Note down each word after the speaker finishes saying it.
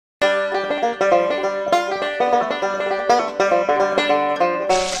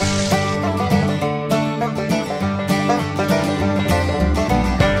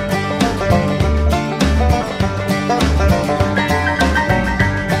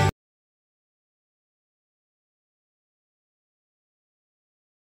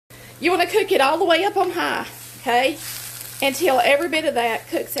You want to cook it all the way up on high, okay? Until every bit of that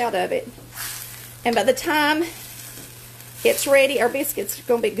cooks out of it. And by the time it's ready, our biscuits are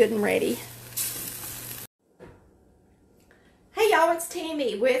going to be good and ready. Hey y'all, it's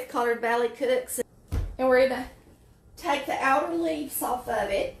Tammy with Collard Valley Cooks. And we're going to take the outer leaves off of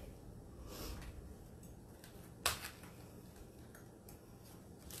it.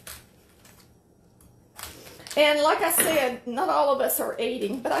 And like I said, not all of us are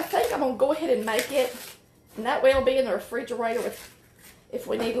eating, but I think I'm going to go ahead and make it. And that way it'll be in the refrigerator if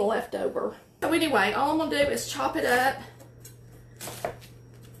we need a leftover. So anyway, all I'm going to do is chop it up.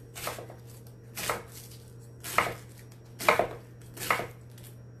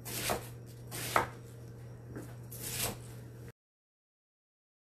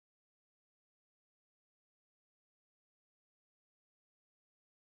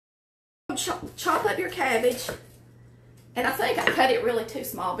 Chop up your cabbage, and I think I cut it really too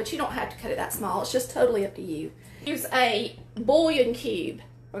small, but you don't have to cut it that small. It's just totally up to you. Use a bouillon cube,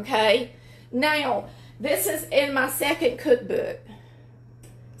 okay? Now, this is in my second cookbook.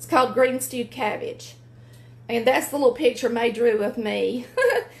 It's called Green Stewed Cabbage, and that's the little picture May drew of me,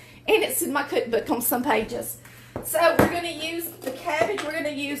 and it's in my cookbook on some pages. So we're going to use the cabbage. We're going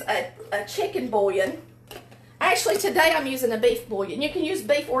to use a chicken bouillon. Actually, today I'm using a beef bouillon. You can use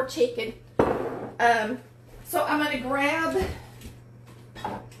beef or chicken. So I'm going to grab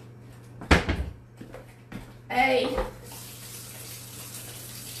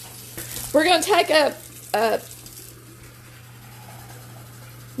we're going to take a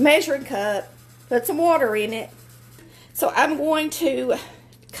measuring cup, put some water in it. So I'm going to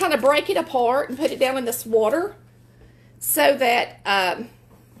kind of break it apart and put it down in this water so that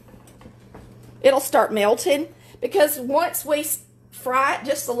it'll start melting, because once we fry it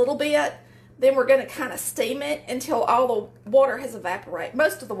just a little bit, then we're going to kind of steam it until all the water has evaporated.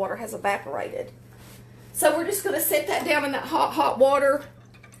 Most of the water has evaporated. So we're just going to set that down in that hot water,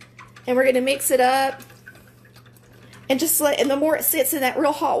 and we're going to mix it up. And and the more it sits in that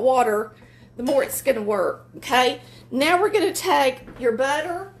real hot water, the more it's going to work, okay? Now we're going to take your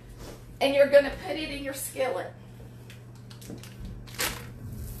butter, and you're going to put it in your skillet.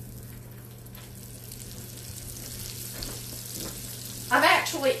 I'm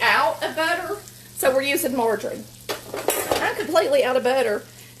actually out of butter, so we're using margarine. I'm completely out of butter,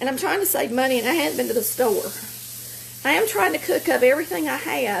 and I'm trying to save money, and I haven't been to the store. I am trying to cook up everything I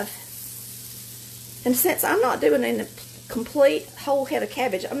have, and since I'm not doing a complete whole head of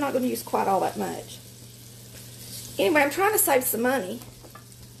cabbage, I'm not going to use quite all that much. Anyway, I'm trying to save some money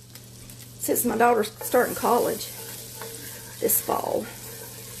since my daughter's starting college this fall,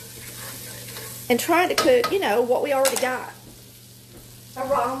 and trying to cook, you know, what we already got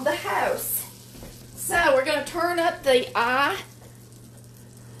around the house. So we're going to turn up the eye,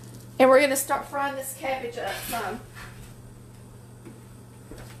 and we're going to start frying this cabbage up some.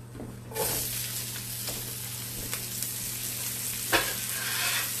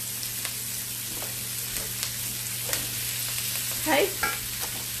 Okay.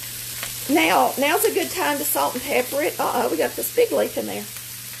 Now's a good time to salt and pepper it. Uh-oh, we got this big leaf in there.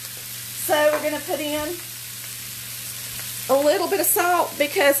 So we're going to put in a little bit of salt,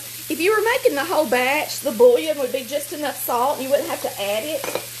 because if you were making the whole batch, the bouillon would be just enough salt and you wouldn't have to add it.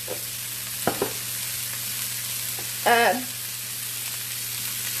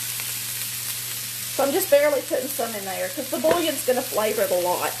 So I'm just barely putting some in there because the bouillon's going to flavor it a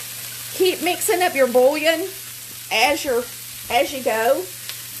lot. Keep mixing up your bouillon as you go,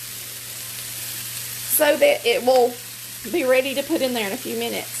 so that it will be ready to put in there in a few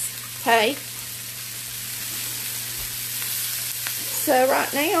minutes, okay? So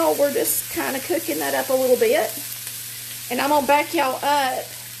right now, we're just kind of cooking that up a little bit. And I'm going to back y'all up.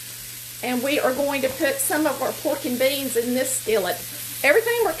 And we are going to put some of our pork and beans in this skillet.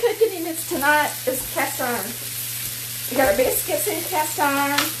 Everything we're cooking in this tonight is cast iron. We got our biscuits in cast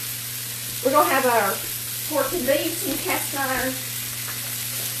iron. We're going to have our pork and beans in cast iron.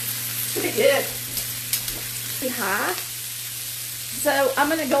 Pretty good. Pretty high. So I'm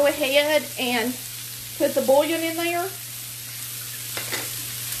going to go ahead and put the bouillon in there,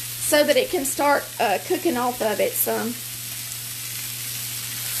 so that it can start cooking off of it some.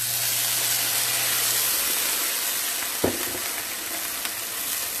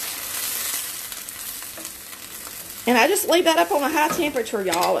 And I just leave that up on a high temperature,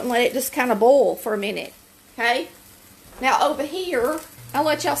 y'all, and let it just kind of boil for a minute, okay? Now over here, I'll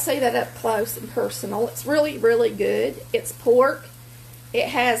let y'all see that up close and personal. It's really, really good. It's pork. It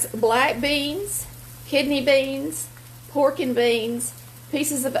has black beans, kidney beans, pork and beans,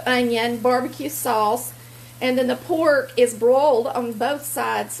 pieces of onion, barbecue sauce, And then the pork is broiled on both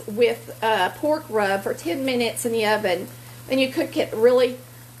sides with pork rub for 10 minutes in the oven. And you cook it really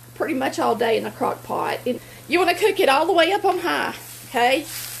pretty much all day in a crock pot. You want to cook it all the way up on high, okay?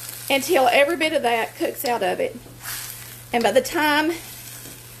 Until every bit of that cooks out of it. And by the time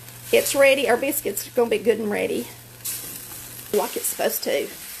it's ready, our biscuits are going to be good and ready. Like it's supposed to.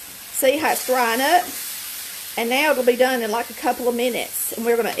 See how it's drying up? And now it'll be done in like a couple of minutes. And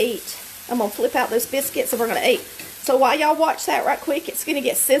we're going to eat. I'm going to flip out those biscuits and we're going to eat. So while y'all watch that right quick, it's going to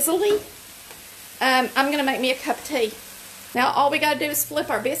get sizzly. I'm going to make me a cup of tea. Now all we got to do is flip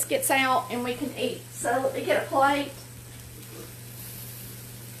our biscuits out and we can eat. So let me get a plate.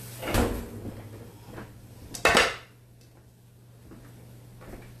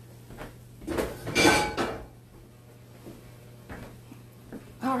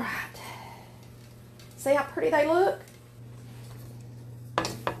 All right. See how pretty they look?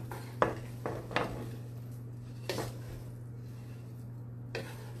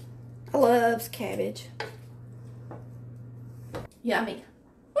 I love cabbage. Yummy.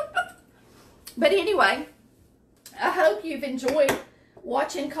 But anyway, I hope you've enjoyed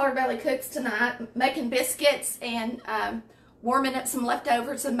watching Color Valley Cooks tonight, making biscuits and warming up some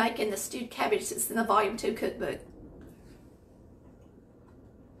leftovers and making the stewed cabbage that's in the Volume 2 cookbook.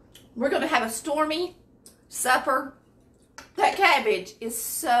 We're going to have a stormy supper. That cabbage is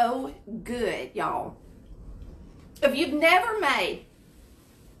so good, y'all. If you've never made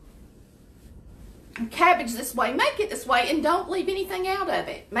cabbage this way, make it this way and don't leave anything out of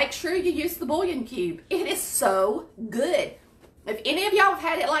it. Make sure you use the bouillon cube. It is so good. If any of y'all have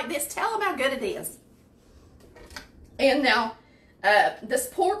had it like this, tell them how good it is. And now, this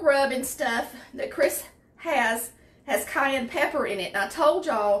pork rub and stuff that Chris has cayenne pepper in it. And I told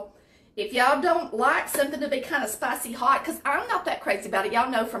y'all, if y'all don't like something to be kind of spicy hot, because I'm not that crazy about it. Y'all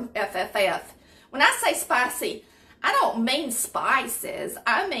know from FFF. When I say spicy, I don't mean spices.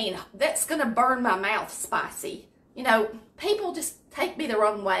 I mean, that's going to burn my mouth spicy. You know, people just take me the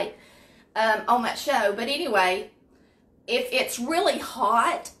wrong way on that show. But anyway, if it's really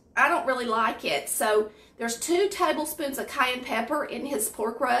hot, I don't really like it. So there's 2 tablespoons of cayenne pepper in his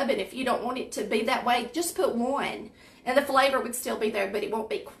pork rub. And if you don't want it to be that way, just put 1. And the flavor would still be there, but it won't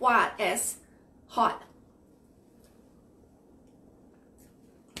be quite as hot.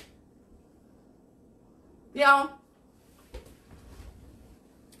 Y'all,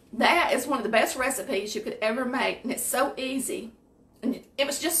 that is one of the best recipes you could ever make, and it's so easy. And it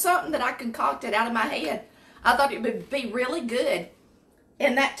was just something that I concocted out of my head. I thought it would be really good.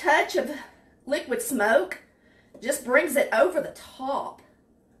 And that touch of liquid smoke just brings it over the top.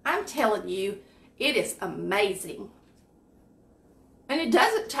 I'm telling you, it is amazing. And it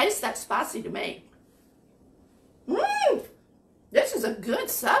doesn't taste that spicy to me. This is a good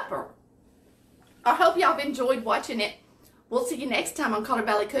supper. I hope y'all have enjoyed watching it. We'll see you next time on Color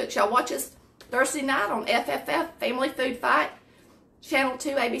Valley Cooks. Y'all watch us Thursday night on FFF, Family Food Fight, Channel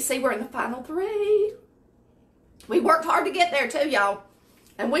 2, ABC. We're in the final 3. We worked hard to get there too, y'all.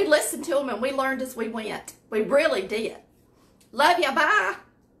 And we listened to them and we learned as we went. We really did. Love ya. Bye.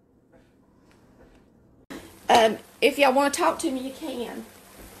 If y'all want to talk to me, you can.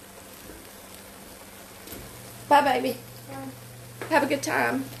 Bye, baby. Bye. Have a good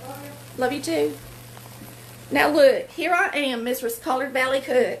time. Love you too. Now look, here I am, Mrs. Colored Valley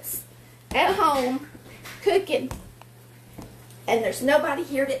Cooks, at home, cooking, and there's nobody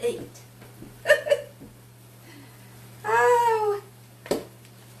here to eat. Oh.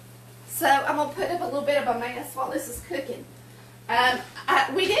 So I'm going to put up a little bit of a mess while this is cooking.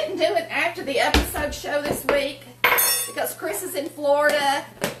 We didn't do it after the episode show this week because Chris is in Florida.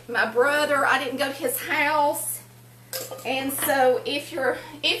 My brother, I didn't go to his house. And so if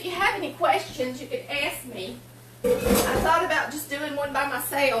you have any questions, you could ask me. I thought about just doing one by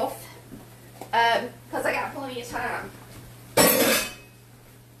myself because I got plenty of time.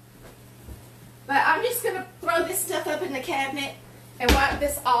 But I'm just going to throw this stuff up in the cabinet and wipe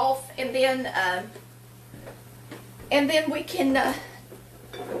this off, and then we can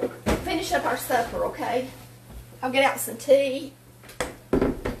finish up our supper, okay? I'll get out some tea.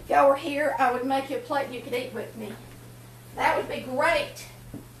 If y'all were here, I would make you a plate and you could eat with me. That would be great.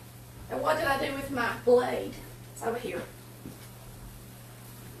 And what did I do with my blade? It's over here.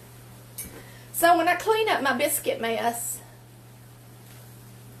 So when I clean up my biscuit mess,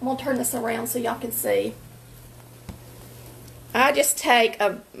 I'm going to turn this around so y'all can see. I just take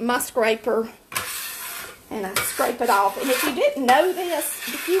my scraper and I scrape it off. And if you didn't know this,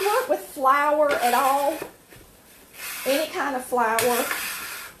 if you work with flour at all, any kind of flour,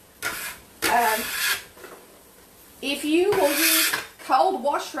 if you will use cold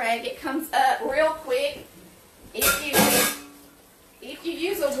wash rag, it comes up real quick If you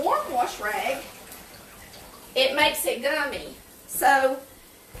use a warm wash rag, it makes it gummy. So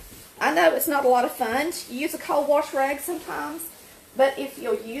I know it's not a lot of fun to use a cold wash rag sometimes, but if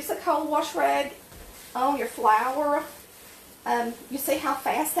you'll use a cold wash rag on your flour, you see how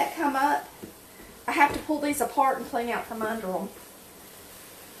fast that come up? I have to pull these apart and clean out from under them,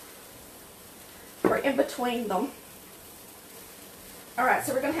 or in between them. Alright,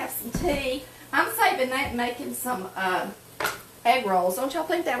 so we're going to have some tea. I'm saving that and making some egg rolls. Don't y'all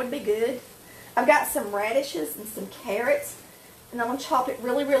think that would be good? I've got some radishes and some carrots, and I'm going to chop it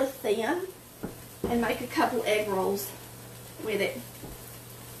really, really thin and make a couple egg rolls with it.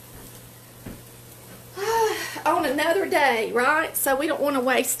 On another day, right? So we don't want to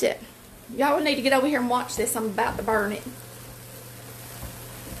waste it. Y'all need to get over here and watch this. I'm about to burn it.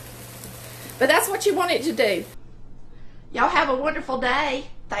 But that's what you want it to do. Y'all have a wonderful day.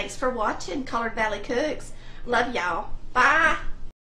 Thanks for watching Collard Valley Cooks. Love y'all. Bye.